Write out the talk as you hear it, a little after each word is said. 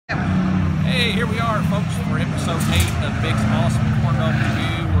Hey, here we are, folks, for episode 8 of Mick's awesome Corndog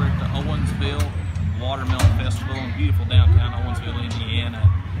review. We're at the Owensville Watermelon Festival in beautiful downtown Owensville, Indiana.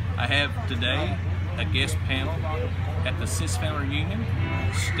 I have today a guest panel at the Sis Family Reunion: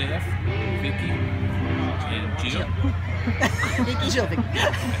 Steph, Vicky, and Jill. Jill.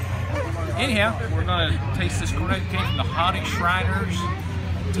 Anyhow, we're going to taste this corndog. It came from the Hottie Shriners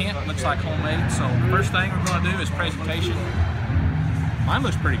tent. Looks like homemade. So first thing we're going to do is presentation. Mine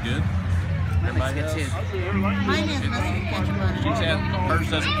looks pretty good. Everybody does. Mine has mustard ketchup on it. She said hers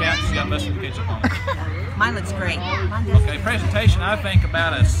doesn't count. She's got mustard ketchup on it. Mine looks great. Okay, presentation. I think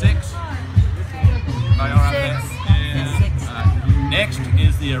about a 6. Everybody all right with that? Yeah. 6. Next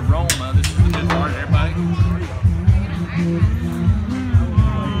is the aroma. This is the good part, everybody.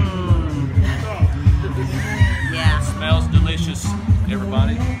 Yeah. Smells delicious,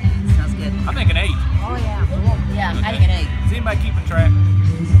 everybody. Smells good. I think an 8. Oh yeah. Yeah, Okay. I think an 8. Is anybody keeping track?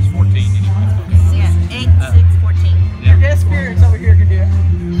 It's 14 anyway. Yeah, 8, 6, 14. Yeah. Your guest spirits over here can do it.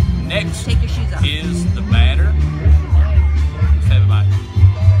 Next Take your shoes off. is the batter. Let's have a bite.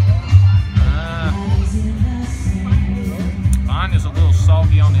 Mine is a little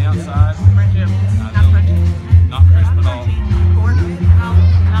soggy on the outside. Not crunchy. Not crisp at all. 4? No,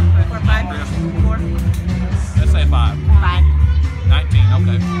 not 4, 5. 4. Let's say 5. 5. 19,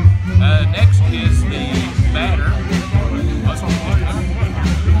 okay. Next is the batter. Lost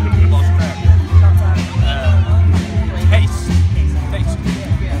track. Taste.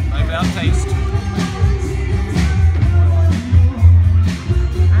 Maybe I'll taste.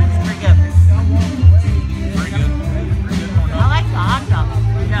 That's pretty good. Pretty good. I like the hot dog.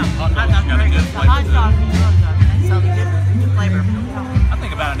 Yeah. Hot dog's got a good The flavor hot to it. dog is really good. So the good flavor. I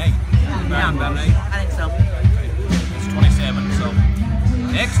think about an 8. Yeah. About an 8. I think so. It's 27, so.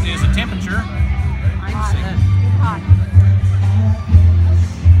 Next is the temperature. Hot.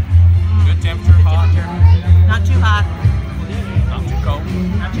 Good temperature, hot. Not too hot. Not too cold.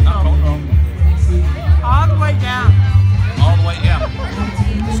 Not too cold. All the way down. All the way down.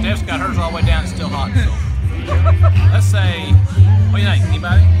 Steph's got hers all the way down. It's still hot, so. Let's say, what do you think?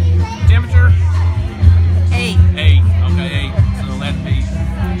 Anybody?